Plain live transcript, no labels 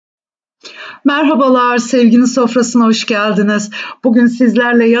Merhabalar, sevginin sofrasına hoş geldiniz. Bugün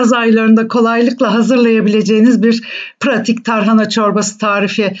sizlerle yaz aylarında kolaylıkla hazırlayabileceğiniz bir pratik tarhana çorbası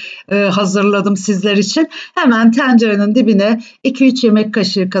tarifi hazırladım sizler için. Hemen tencerenin dibine 2-3 yemek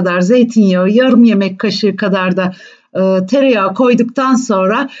kaşığı kadar zeytinyağı, yarım yemek kaşığı kadar da tereyağı koyduktan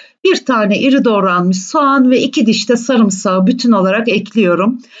sonra bir tane iri doğranmış soğan ve 2 diş de sarımsağı bütün olarak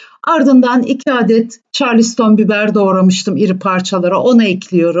ekliyorum. Ardından 2 adet Charleston biber doğramıştım iri parçalara, onu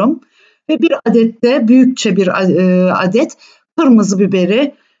ekliyorum. Ve bir adet de büyükçe bir adet kırmızı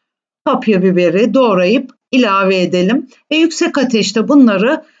biberi, kapya biberi doğrayıp ilave edelim. Ve yüksek ateşte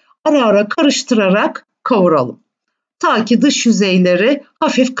bunları ara ara karıştırarak kavuralım. Ta ki dış yüzeyleri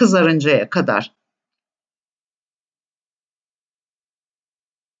hafif kızarıncaya kadar.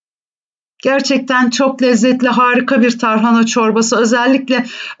 Gerçekten çok lezzetli, harika bir tarhana çorbası. Özellikle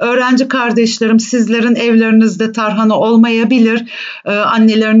öğrenci kardeşlerim, sizlerin evlerinizde tarhana olmayabilir,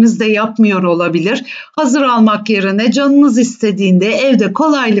 anneleriniz de yapmıyor olabilir. Hazır almak yerine canınız istediğinde evde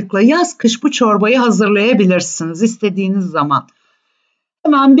kolaylıkla yaz kış bu çorbayı hazırlayabilirsiniz istediğiniz zaman.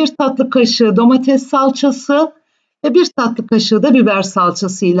 Hemen 1 tatlı kaşığı domates salçası ve 1 tatlı kaşığı da biber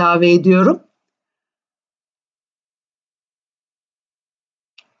salçası ilave ediyorum.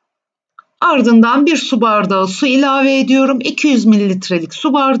 Ardından 1 su bardağı su ilave ediyorum. 200 mililitrelik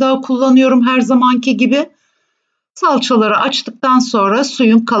su bardağı kullanıyorum her zamanki gibi. Salçaları açtıktan sonra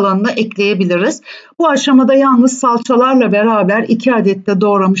suyun kalanını ekleyebiliriz. Bu aşamada yalnız salçalarla beraber 2 adet de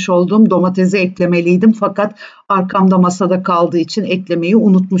doğramış olduğum domatesi eklemeliydim. Fakat arkamda masada kaldığı için eklemeyi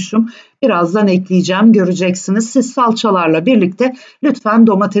unutmuşum. Birazdan ekleyeceğim, göreceksiniz. Siz salçalarla birlikte lütfen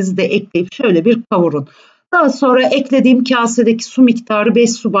domatesi de ekleyip şöyle bir kavurun. Daha sonra eklediğim kasedeki su miktarı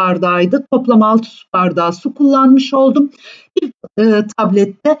 5 su bardağıydı. Toplam 6 su bardağı su kullanmış oldum. Bir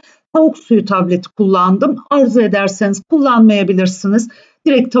tablette tavuk suyu tableti kullandım. Arzu ederseniz kullanmayabilirsiniz.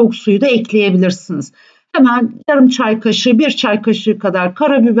 Direkt tavuk suyu da ekleyebilirsiniz. Hemen yarım çay kaşığı, 1 çay kaşığı kadar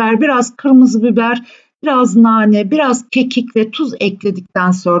karabiber, biraz kırmızı biber, biraz nane, biraz kekik ve tuz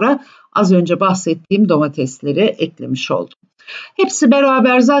ekledikten sonra az önce bahsettiğim domatesleri eklemiş oldum. Hepsi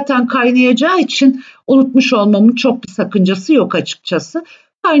beraber zaten kaynayacağı için unutmuş olmamın çok bir sakıncası yok açıkçası.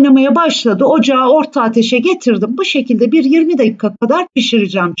 Kaynamaya başladı. Ocağı orta ateşe getirdim. Bu şekilde bir 20 dakika kadar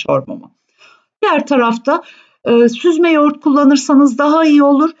pişireceğim çorbamı. Diğer tarafta süzme yoğurt kullanırsanız daha iyi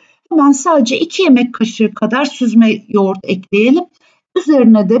olur. Hemen sadece 2 yemek kaşığı kadar süzme yoğurt ekleyelim.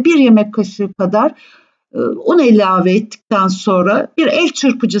 Üzerine de 1 yemek kaşığı kadar un ilave ettikten sonra bir el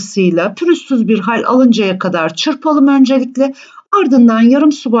çırpıcısıyla pürüzsüz bir hal alıncaya kadar çırpalım öncelikle. Ardından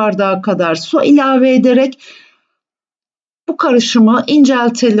yarım su bardağı kadar su ilave ederek bu karışımı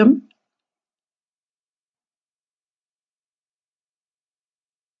inceltelim.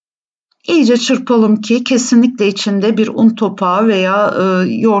 İyice çırpalım ki kesinlikle içinde bir un topağı veya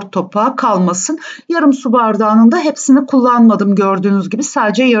yoğurt topağı kalmasın. Yarım su bardağının da hepsini kullanmadım, gördüğünüz gibi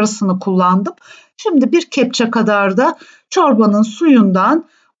sadece yarısını kullandım. Şimdi bir kepçe kadar da çorbanın suyundan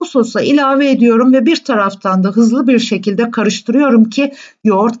bu sosa ilave ediyorum ve bir taraftan da hızlı bir şekilde karıştırıyorum ki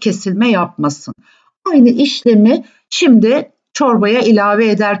yoğurt kesilme yapmasın. Aynı işlemi şimdi çorbaya ilave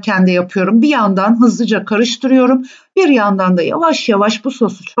ederken de yapıyorum. Bir yandan hızlıca karıştırıyorum, bir yandan da yavaş yavaş bu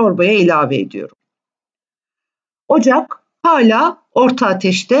sosu çorbaya ilave ediyorum. Ocak hala orta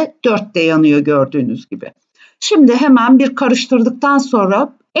ateşte 4'te yanıyor gördüğünüz gibi. Şimdi hemen bir karıştırdıktan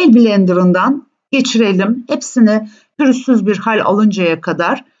sonra el blenderından geçirelim. Hepsini pürüzsüz bir hal alıncaya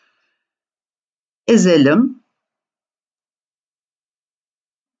kadar ezelim.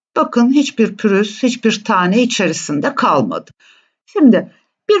 Bakın hiçbir pürüz, hiçbir tane içerisinde kalmadı. Şimdi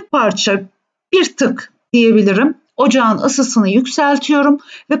bir parça, bir tık diyebilirim. Ocağın ısısını yükseltiyorum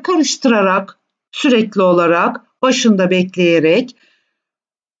ve karıştırarak, sürekli olarak, başında bekleyerek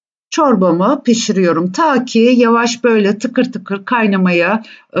çorbamı pişiriyorum. Ta ki yavaş böyle tıkır tıkır kaynamaya,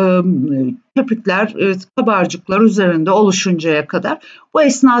 köpükler, kabarcıklar üzerinde oluşuncaya kadar. Bu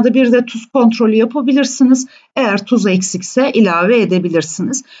esnada bir de tuz kontrolü yapabilirsiniz. Eğer tuz eksikse ilave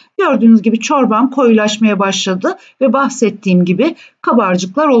edebilirsiniz. Gördüğünüz gibi çorbam koyulaşmaya başladı ve bahsettiğim gibi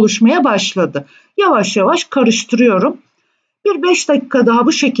kabarcıklar oluşmaya başladı. Yavaş yavaş karıştırıyorum. Bir 5 dakika daha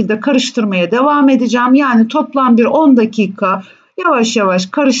bu şekilde karıştırmaya devam edeceğim. Yani toplam bir 10 dakika yavaş yavaş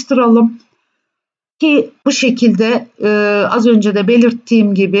karıştıralım ki bu şekilde az önce de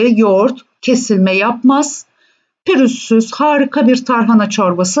belirttiğim gibi yoğurt kesilme yapmaz. Pürüzsüz harika bir tarhana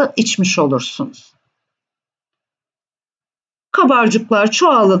çorbası içmiş olursunuz. Kabarcıklar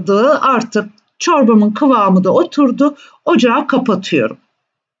çoğaldı, artık çorbamın kıvamı da oturdu. Ocağı kapatıyorum.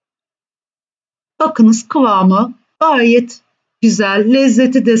 Bakınız kıvamı gayet güzel,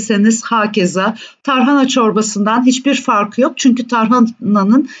 lezzeti deseniz hakeza. Tarhana çorbasından hiçbir farkı yok. Çünkü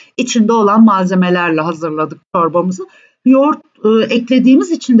tarhananın içinde olan malzemelerle hazırladık çorbamızı. Yoğurt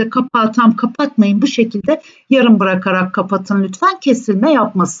eklediğimiz için de kapağı tam kapatmayın. Bu şekilde yarım bırakarak kapatın lütfen. Kesilme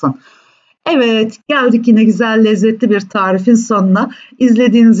yapmasın. Evet, geldik yine güzel lezzetli bir tarifin sonuna.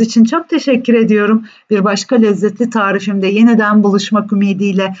 İzlediğiniz için çok teşekkür ediyorum. Bir başka lezzetli tarifimde yeniden buluşmak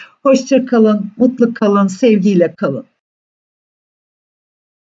ümidiyle. Hoşça kalın, mutlu kalın, sevgiyle kalın.